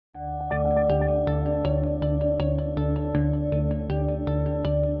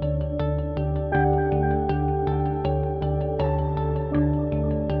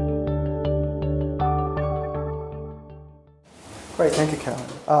great. Thank you,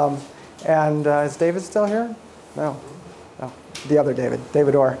 Karen. Is David still here? No. No. The other David,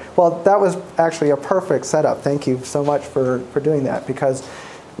 David Orr. Well, that was actually a perfect setup. Thank you so much for doing that, because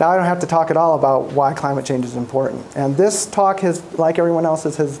now I don't have to talk at all about why climate change is important. And this talk has, like everyone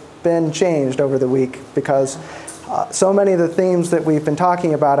else's, has been changed over the week, because so many of the themes that we've been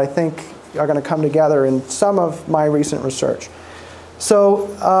talking about, I think, are going to come together in some of my recent research. So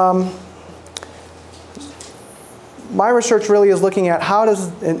my research really is looking at how does,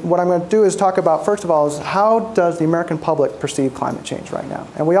 and what I'm going to do is talk about, first of all, is how does the American public perceive climate change right now?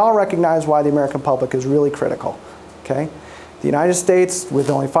 And we all recognize why the American public is really critical, okay? The United States, with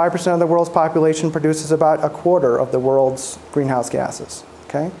only 5% of the world's population, produces about 1/4 of the world's greenhouse gases,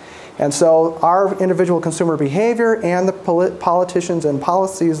 okay? And so our individual consumer behavior and the politicians and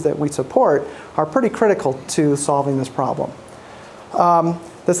policies that we support are pretty critical to solving this problem.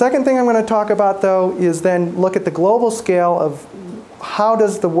 The second thing I'm going to talk about, though, is then look at the global scale of how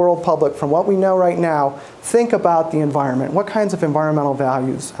does the world public, from what we know right now, think about the environment? What kinds of environmental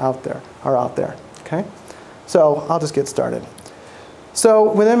values are out there? Okay? So I'll just get started.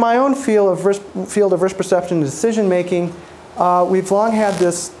 So within my own field of risk perception and decision making, we've long had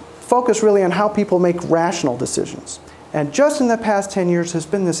this focus really on how people make rational decisions. And just in the past 10 years, there's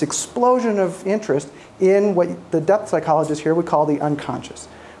been this explosion of interest in what the depth psychologists here would call the unconscious,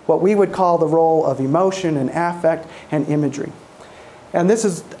 what we would call the role of emotion and affect and imagery. And this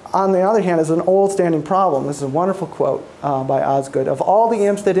is, on the other hand, is an old standing problem. This is a wonderful quote by Osgood. Of all the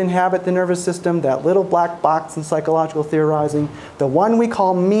imps that inhabit the nervous system, that little black box in psychological theorizing, the one we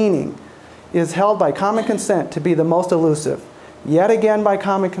call meaning is held by common consent to be the most elusive. Yet again, by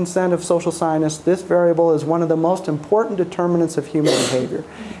common consent of social scientists, this variable is one of the most important determinants of human behavior.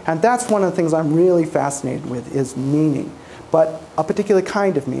 And that's one of the things I'm really fascinated with, is meaning, but a particular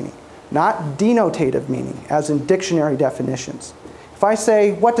kind of meaning, not denotative meaning, as in dictionary definitions. If I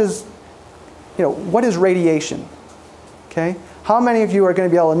say, what is radiation? Okay? How many of you are going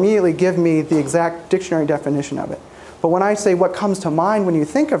to be able to immediately give me the exact dictionary definition of it? But when I say what comes to mind when you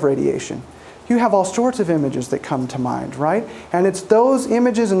think of radiation, you have all sorts of images that come to mind, right? And it's those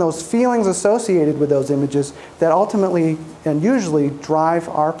images and those feelings associated with those images that ultimately and usually drive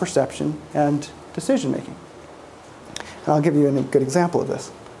our perception and decision making. And I'll give you a good example of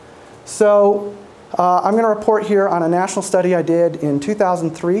this. So I'm going to report here on a national study I did in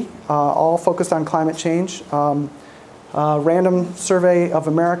 2003, all focused on climate change, random survey of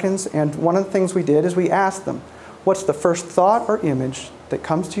Americans. And one of the things we did is we asked them, what's the first thought or image that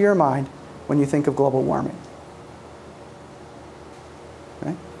comes to your mind when you think of global warming?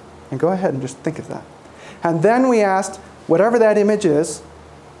 Okay? And go ahead and just think of that. And then we asked, whatever that image is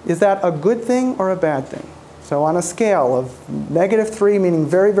that a good thing or a bad thing? So on a scale of -3, meaning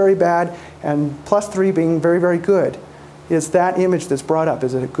very, very bad, and +3 being very, very good, is that image that's brought up,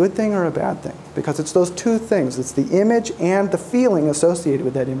 is it a good thing or a bad thing? Because it's those two things. It's the image and the feeling associated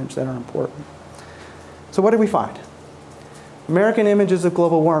with that image that are important. So what did we find? American images of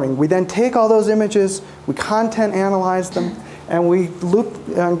global warming. We then take all those images, we content analyze them, and we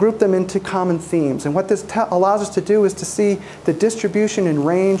group them into common themes. And what this allows us to do is to see the distribution and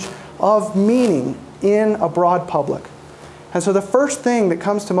range of meaning in a broad public. And so the first thing that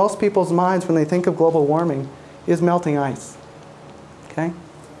comes to most people's minds when they think of global warming is melting ice. Okay?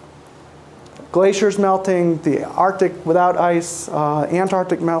 Glaciers melting, the Arctic without ice,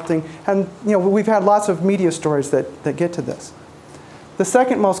 Antarctic melting, and we've had lots of media stories that get to this. The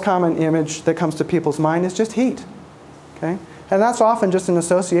second most common image that comes to people's mind is just heat. Okay? And that's often just an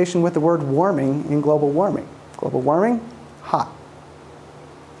association with the word warming in global warming. Global warming, hot.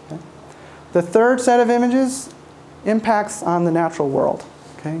 Okay? The third set of images, impacts on the natural world,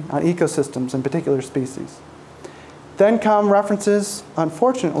 okay? On ecosystems and particular species. Then come references,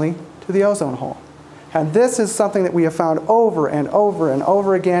 unfortunately, to the ozone hole. And this is something that we have found over and over and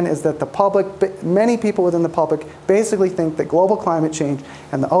over again, is that the public, many people within the public, basically think that global climate change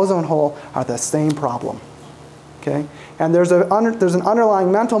and the ozone hole are the same problem. Okay? And there's an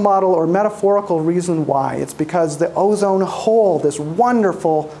underlying mental model or metaphorical reason why. It's because the ozone hole, this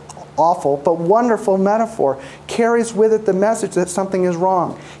wonderful, awful, but wonderful metaphor, carries with it the message that something is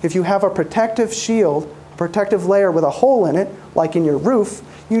wrong. If you have a protective shield, a protective layer with a hole in it, like in your roof,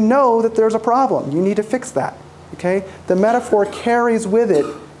 you know that there's a problem. You need to fix that. Okay? The metaphor carries with it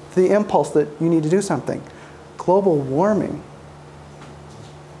the impulse that you need to do something. Global warming.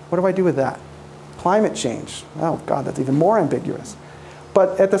 What do I do with that? Climate change. Oh, God, that's even more ambiguous.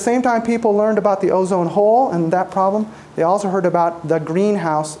 But at the same time people learned about the ozone hole and that problem, they also heard about the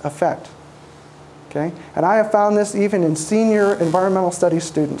greenhouse effect. Okay? And I have found this even in senior environmental studies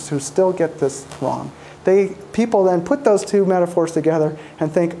students who still get this wrong. People then put those two metaphors together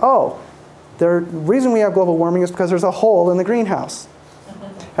and think, oh, the reason we have global warming is because there's a hole in the greenhouse.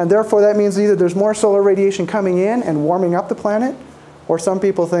 And therefore that means either there's more solar radiation coming in and warming up the planet, or some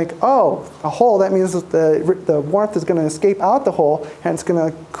people think, oh, a hole, that means that the warmth is going to escape out the hole and it's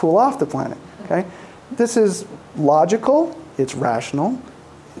going to cool off the planet. Okay? This is logical, it's rational,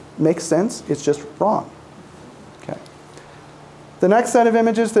 makes sense, it's just wrong. Okay. The next set of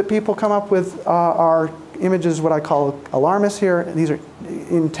images that people come up with are images what I call alarmists here. These are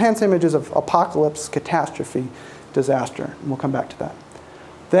intense images of apocalypse, catastrophe, disaster. And we'll come back to that.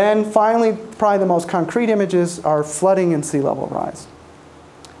 Then finally, probably the most concrete images are flooding and sea level rise.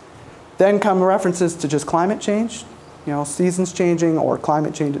 Then come references to just climate change, seasons changing or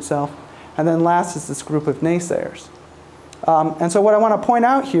climate change itself. And then last is this group of naysayers. And so what I want to point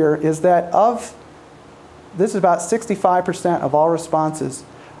out here is that this is about 65% of all responses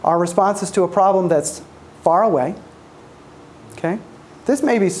are responses to a problem that's far away. Okay? This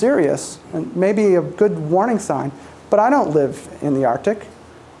may be serious and may be a good warning sign, but I don't live in the Arctic.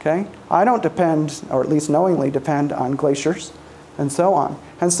 Okay? I don't depend, or at least knowingly depend, on glaciers and so on.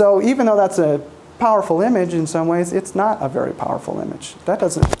 And so even though that's a powerful image in some ways, it's not a very powerful image. That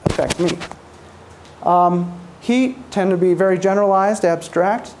doesn't affect me. Heat tend to be very generalized,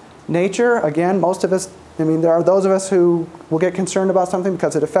 abstract. Nature, again, most of us, there are those of us who will get concerned about something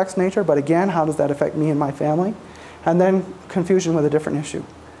because it affects nature, but again, how does that affect me and my family? And then confusion with a different issue.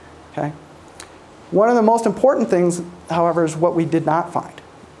 Okay? One of the most important things, however, is what we did not find.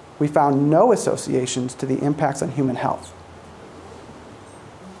 We found no associations to the impacts on human health.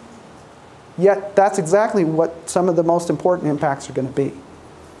 Yet that's exactly what some of the most important impacts are going to be.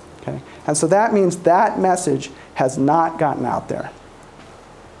 Okay? And so that means that message has not gotten out there.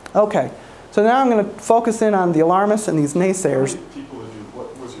 Okay, so now I'm going to focus in on the alarmists and these naysayers. How many people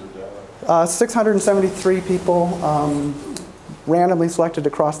what was your data? 673 people randomly selected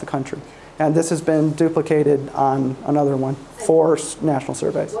across the country. And this has been duplicated on another one, 4 national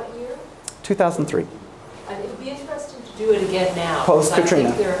surveys. What year? 2003. It would be interesting to do it again now. Post-Katrina.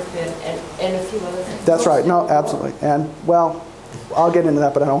 I think there have been, and a few other things. That's right. No, absolutely. And, well, I'll get into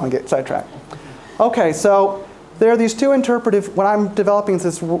that, but I don't want to get sidetracked. Okay, so there are these two interpretive, what I'm developing is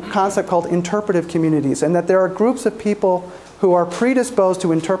this concept called interpretive communities, and that there are groups of people who are predisposed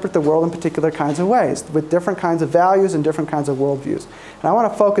to interpret the world in particular kinds of ways, with different kinds of values and different kinds of worldviews. And I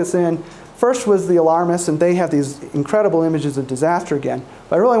want to focus in, first was the alarmists, and they have these incredible images of disaster again,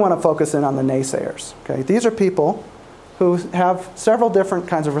 but I really want to focus in on the naysayers. Okay? These are people who have several different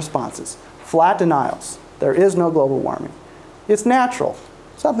kinds of responses. Flat denials. There is no global warming. It's natural.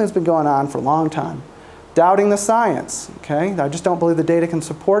 Something's been going on for a long time. Doubting the science. Okay? I just don't believe the data can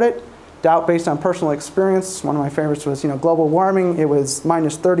support it. Doubt based on personal experience. One of my favorites was, global warming. It was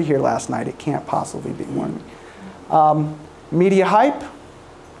minus 30 here last night. It can't possibly be warming. Media hype.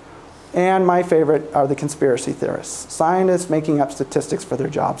 And my favorite are the conspiracy theorists. Scientists making up statistics for their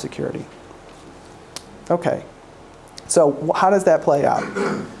job security. Okay. So how does that play out?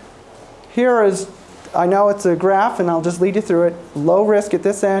 Here is, I know it's a graph, and I'll just lead you through it. Low risk at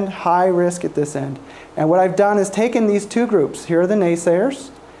this end, high risk at this end. And what I've done is taken these two groups. Here are the naysayers,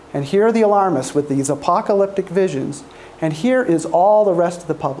 and here are the alarmists with these apocalyptic visions. And here is all the rest of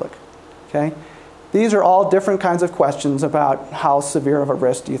the public. Okay? These are all different kinds of questions about how severe of a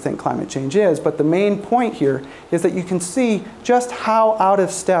risk do you think climate change is. But the main point here is that you can see just how out of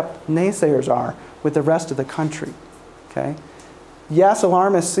step naysayers are with the rest of the country. Okay? Yes,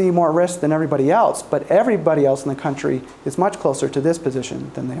 alarmists see more risk than everybody else, but everybody else in the country is much closer to this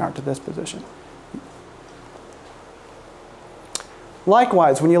position than they are to this position.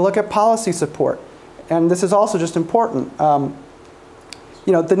 Likewise, when you look at policy support, and this is also just important, the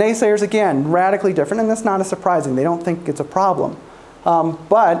naysayers, again, radically different, and that's not surprising. They don't think it's a problem.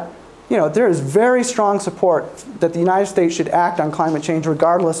 But there is very strong support that the United States should act on climate change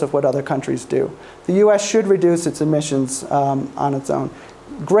regardless of what other countries do. The US should reduce its emissions on its own.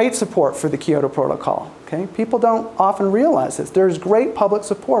 Great support for the Kyoto Protocol. Okay? People don't often realize this. There's great public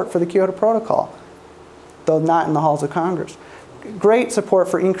support for the Kyoto Protocol, though not in the halls of Congress. Great support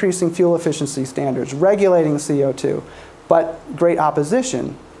for increasing fuel efficiency standards, regulating CO2, but great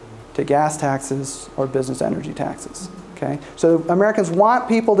opposition to gas taxes or business energy taxes. Okay? So Americans want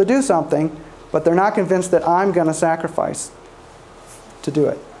people to do something, but they're not convinced that I'm going to sacrifice to do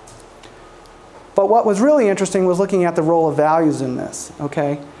it. But what was really interesting was looking at the role of values in this.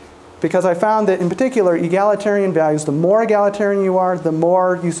 Okay? Because I found that in particular, egalitarian values, the more egalitarian you are, the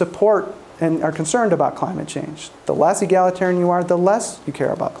more you support and are concerned about climate change. The less egalitarian you are, the less you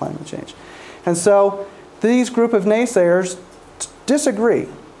care about climate change. And so these group of naysayers disagree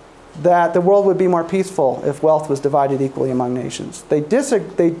that the world would be more peaceful if wealth was divided equally among nations. They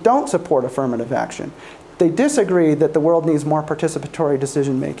don't support affirmative action. They disagree that the world needs more participatory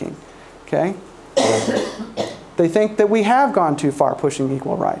decision making. Okay? They think that we have gone too far pushing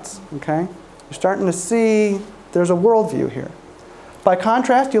equal rights. Okay? You're starting to see there's a worldview here. By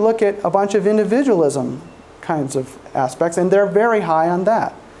contrast, you look at a bunch of individualism kinds of aspects, and they're very high on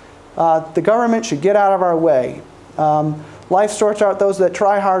that. The government should get out of our way. Life sorts out those that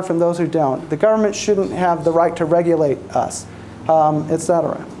try hard from those who don't. The government shouldn't have the right to regulate us,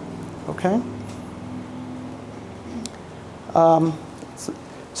 etc. Okay?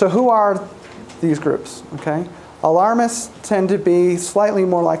 So who are these groups? Okay? Alarmists tend to be slightly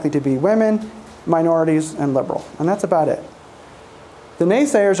more likely to be women, minorities, and liberal. And that's about it. The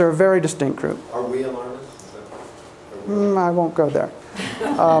naysayers are a very distinct group. Are we alarmists? I won't go there.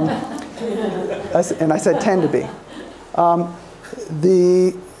 And I said tend to be.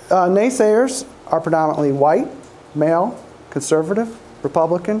 The naysayers are predominantly white, male, conservative,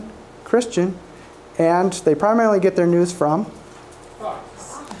 Republican, Christian, and they primarily get their news from?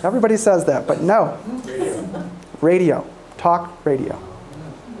 Everybody says that, but no. Radio. Talk radio.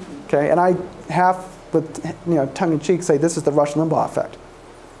 Okay, and I have, with tongue-in-cheek, say this is the Rush Limbaugh effect.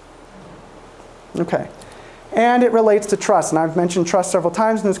 Okay. And it relates to trust. And I've mentioned trust several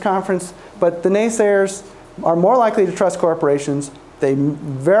times in this conference, but the naysayers are more likely to trust corporations. They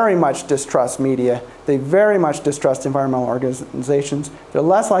very much distrust media. They very much distrust environmental organizations. They're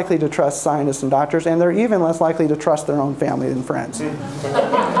less likely to trust scientists and doctors, and they're even less likely to trust their own family and friends. Okay.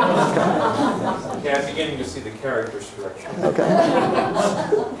 Yeah, I'm beginning to see the character structure. Okay.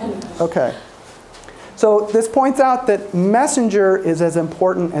 Okay. So this points out that messenger is as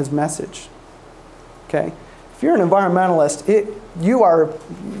important as message. Okay. If you're an environmentalist,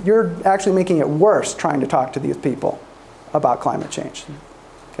 you're actually making it worse trying to talk to these people about climate change.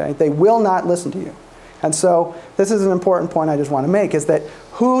 Okay? They will not listen to you. And so this is an important point I just want to make, is that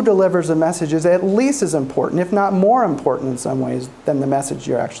who delivers the message is at least as important, if not more important in some ways, than the message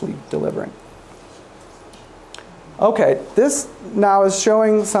you're actually delivering. Okay, this now is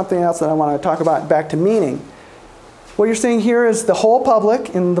showing something else that I want to talk about, back to meaning. What you're seeing here is the whole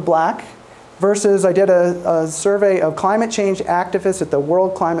public in the black, versus I did a survey of climate change activists at the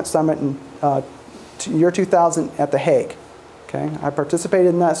World Climate Summit in year 2000 at The Hague. Okay? I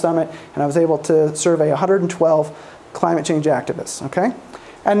participated in that summit, and I was able to survey 112 climate change activists. Okay?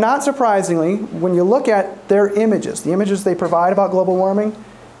 And not surprisingly, when you look at their images, the images they provide about global warming,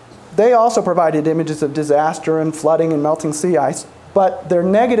 they also provided images of disaster and flooding and melting sea ice, but their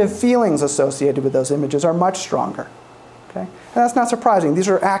negative feelings associated with those images are much stronger. Okay? And that's not surprising. These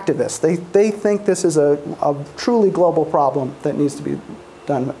are activists. They think this is a truly global problem that needs to be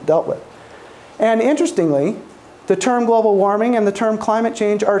dealt with. And interestingly, the term global warming and the term climate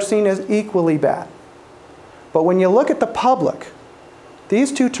change are seen as equally bad. But when you look at the public,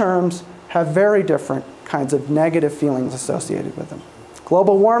 these two terms have very different kinds of negative feelings associated with them.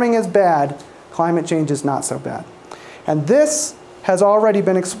 Global warming is bad. Climate change is not so bad. And this has already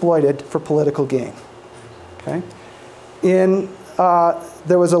been exploited for political gain. Okay?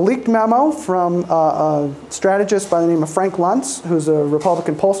 There was a leaked memo from a strategist by the name of Frank Luntz, who's a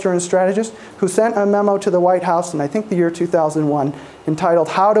Republican pollster and strategist, who sent a memo to the White House in, I think, the year 2001, entitled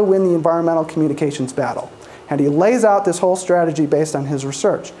How to Win the Environmental Communications Battle. And he lays out this whole strategy based on his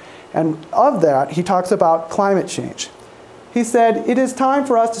research. And of that, he talks about climate change. He said, it is time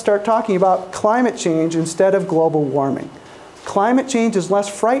for us to start talking about climate change instead of global warming. Climate change is less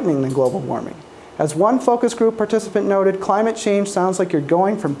frightening than global warming. As one focus group participant noted, climate change sounds like you're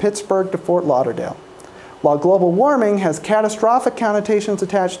going from Pittsburgh to Fort Lauderdale. While global warming has catastrophic connotations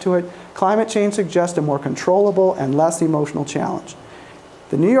attached to it, climate change suggests a more controllable and less emotional challenge.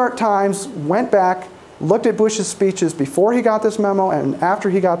 The New York Times went back, looked at Bush's speeches before he got this memo and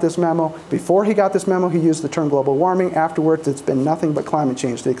after he got this memo. Before he got this memo, he used the term global warming. Afterwards, it's been nothing but climate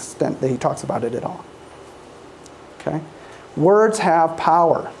change to the extent that he talks about it at all. Okay? Words have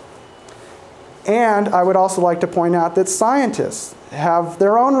power. And I would also like to point out that scientists have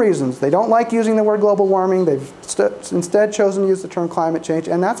their own reasons. They don't like using the word global warming. They've instead chosen to use the term climate change,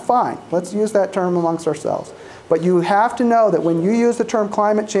 and that's fine. Let's use that term amongst ourselves. But you have to know that when you use the term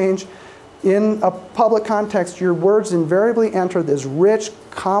climate change in a public context, your words invariably enter this rich,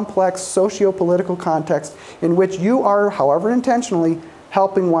 complex, socio-political context in which you are, however intentionally,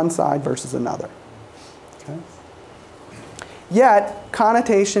 helping one side versus another. Okay? Yet,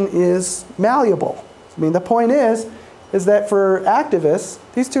 connotation is malleable. I mean, the point is that for activists,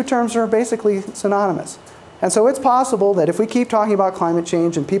 these two terms are basically synonymous. And so it's possible that if we keep talking about climate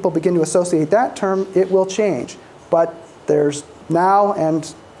change and people begin to associate that term, it will change. But there's now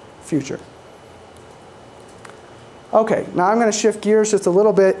and future. Okay, now I'm going to shift gears just a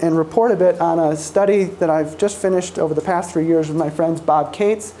little bit and report a bit on a study that I've just finished over the past 3 years with my friends Bob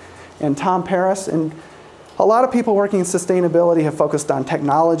Cates and Tom Paris. And a lot of people working in sustainability have focused on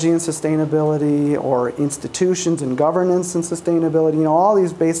technology and sustainability, or institutions and governance and sustainability, you know, all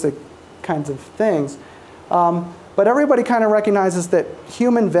these basic kinds of things. But everybody kind of recognizes that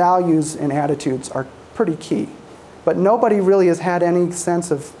human values and attitudes are pretty key. But nobody really has had any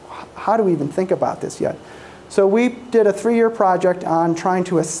sense of how do we even think about this yet. So we did a 3-year project on trying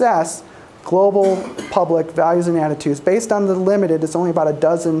to assess global public values and attitudes based on the limited, it's only about a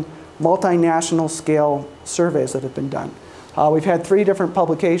dozen multinational scale surveys that have been done. We've had 3 different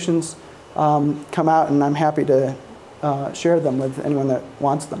publications come out, and I'm happy to share them with anyone that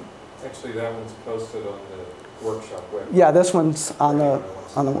wants them. Actually, that one's posted on the workshop website. Yeah, this one's on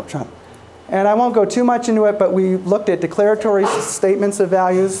the workshop. And I won't go too much into it, but we looked at declaratory statements of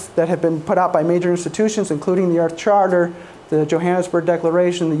values that have been put out by major institutions, including the Earth Charter, the Johannesburg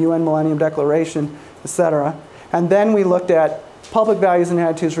Declaration, the UN Millennium Declaration, etc. And then we looked at public values and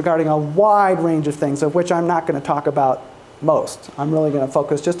attitudes regarding a wide range of things, of which I'm not going to talk about most. I'm really going to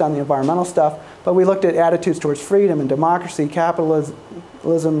focus just on the environmental stuff. But we looked at attitudes towards freedom and democracy, capitalism,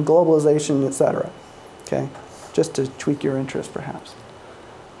 globalization, etc. Okay, just to tweak your interest, perhaps.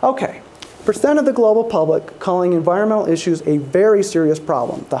 Okay. Percent of the global public calling environmental issues a very serious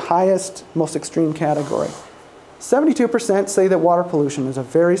problem, the highest, most extreme category. 72% say that water pollution is a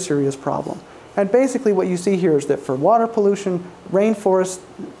very serious problem. And basically what you see here is that for water pollution, rainforest,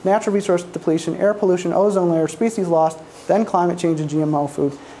 natural resource depletion, air pollution, ozone layer, species loss, then climate change and GMO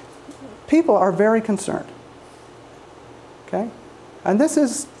food, people are very concerned. Okay? And this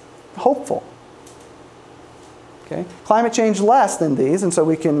is hopeful. Okay. Climate change less than these, and so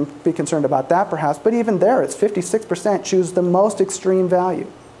we can be concerned about that perhaps, but even there it's 56% choose the most extreme value.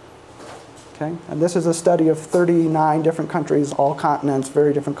 Okay. And this is a study of 39 different countries, all continents,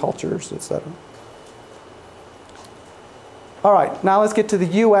 very different cultures, etc. All right, now let's get to the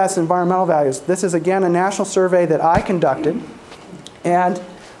US environmental values. This is again a national survey that I conducted, and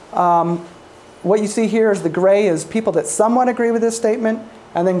what you see here is the gray is people that somewhat agree with this statement,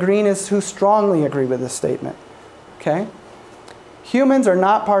 and then green is who strongly agree with this statement. Okay? Humans are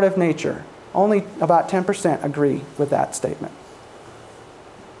not part of nature. Only about 10% agree with that statement.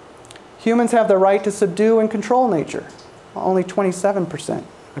 Humans have the right to subdue and control nature. Only 27%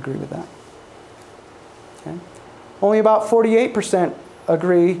 agree with that. Okay? Only about 48%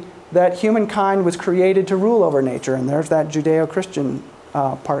 agree that humankind was created to rule over nature, and there's that Judeo-Christian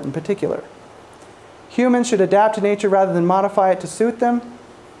part in particular. Humans should adapt to nature rather than modify it to suit them.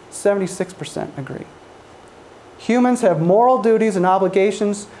 76% agree. Humans have moral duties and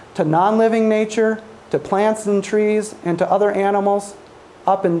obligations to non-living nature, to plants and trees, and to other animals,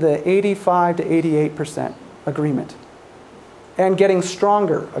 up in the 85 to 88% agreement, and getting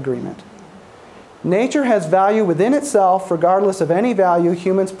stronger agreement. Nature has value within itself regardless of any value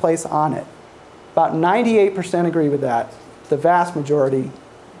humans place on it. About 98% agree with that. The vast majority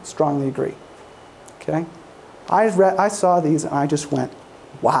strongly agree. Okay? I saw these and I just went,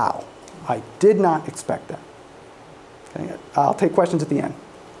 wow, I did not expect that. Okay, I'll take questions at the end.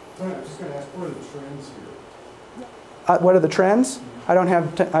 I'm just going to ask, what are the trends here? What are the trends? I don't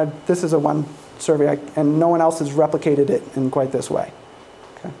have, this is a one survey, and no one else has replicated it in quite this way.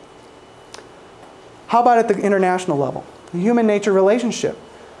 Okay. How about at the international level? The human-nature relationship.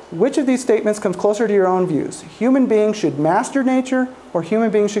 Which of these statements comes closer to your own views? Human beings should master nature, or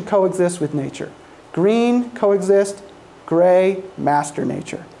human beings should coexist with nature? Green, coexist. Gray, master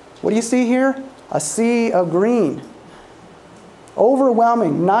nature. What do you see here? A sea of green.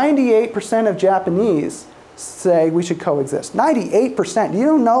 Overwhelming, 98% of Japanese say we should coexist. 98%. Do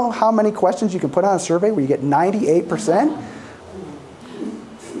you know how many questions you can put on a survey where you get 98%?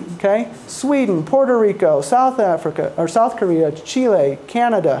 Okay? Sweden, Puerto Rico, South Africa, or South Korea, Chile,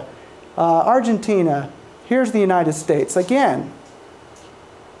 Canada, Argentina. Here's the United States. Again,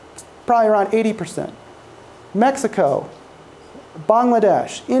 probably around 80%. Mexico,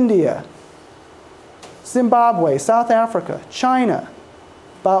 Bangladesh, India, Zimbabwe, South Africa, China,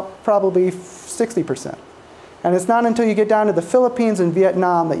 about probably 60%. And it's not until you get down to the Philippines and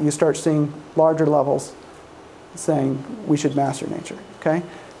Vietnam that you start seeing larger levels saying we should master nature. Okay?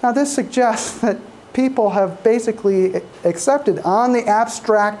 Now this suggests that people have basically accepted on the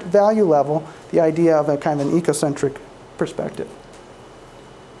abstract value level the idea of a kind of an ecocentric perspective.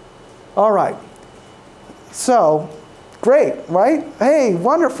 All right. So, great, right? Hey,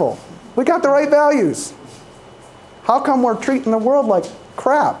 wonderful. We got the right values. How come we're treating the world like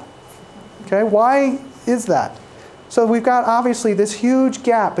crap? Okay, why is that? So we've got obviously this huge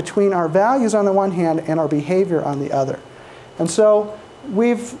gap between our values on the one hand and our behavior on the other. And so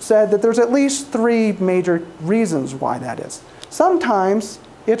we've said that there's at least 3 major reasons why that is. Sometimes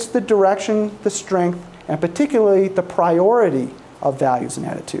it's the direction, the strength, and particularly the priority of values and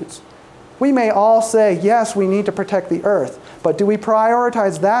attitudes. We may all say, yes, we need to protect the earth, but do we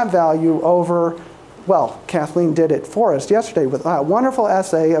prioritize that value over, well, Kathleen did it for us yesterday with a wonderful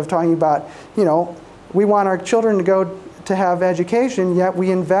essay of talking about, you know, we want our children to go to have education, yet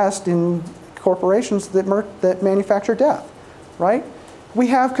we invest in corporations that manufacture death, right? We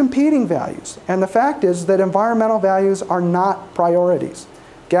have competing values, and the fact is that environmental values are not priorities.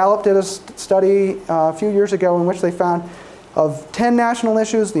 Gallup did a study a few years ago in which they found of 10 national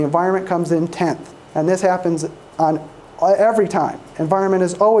issues, the environment comes in 10th. And this happens on every time. Environment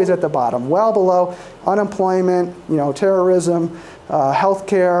is always at the bottom, well below unemployment, you know, terrorism,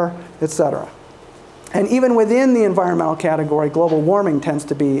 healthcare, etc. And even within the environmental category, global warming tends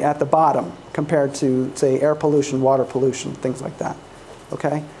to be at the bottom compared to, say, air pollution, water pollution, things like that.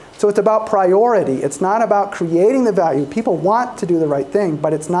 Okay? So it's about priority. It's not about creating the value. People want to do the right thing,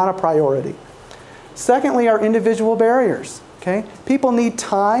 but it's not a priority. Secondly, are individual barriers. Okay? People need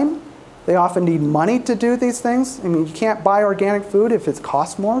time. They often need money to do these things. I mean, you can't buy organic food if it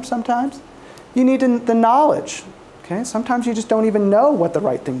costs more sometimes. You need the knowledge. Okay? Sometimes you just don't even know what the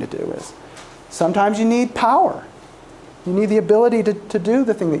right thing to do is. Sometimes you need power. You need the ability to do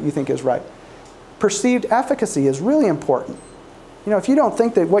the thing that you think is right. Perceived efficacy is really important. You know, if you don't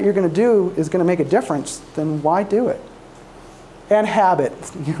think that what you're going to do is going to make a difference, then why do it? And habit.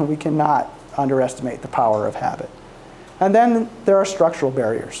 You know, we cannot underestimate the power of habit. And then there are structural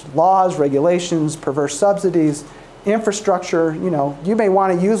barriers. Laws, regulations, perverse subsidies, infrastructure. You know, you may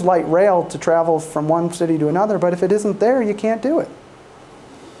want to use light rail to travel from one city to another, but if it isn't there, you can't do it.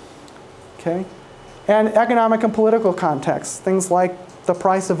 Okay? And economic and political contexts, things like the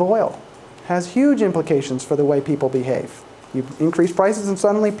price of oil, has huge implications for the way people behave. You increase prices and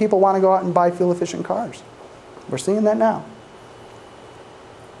suddenly people want to go out and buy fuel-efficient cars. We're seeing that now.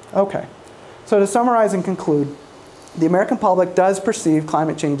 Okay. So to summarize and conclude, the American public does perceive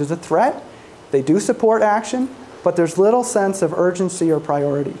climate change as a threat. They do support action, but there's little sense of urgency or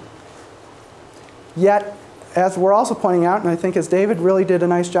priority. Yet, as we're also pointing out, and I think as David really did a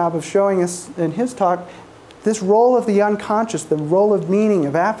nice job of showing us in his talk, this role of the unconscious, the role of meaning,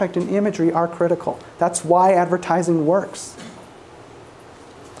 of affect and imagery are critical. That's why advertising works.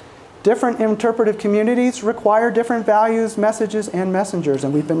 Different interpretive communities require different values, messages, and messengers,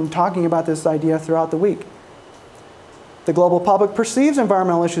 and we've been talking about this idea throughout the week. The global public perceives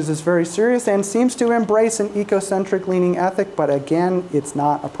environmental issues as very serious and seems to embrace an ecocentric leaning ethic, but again, it's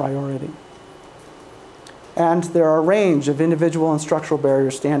not a priority. And there are a range of individual and structural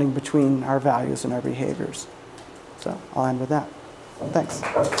barriers standing between our values and our behaviors. So I'll end with that. Thanks.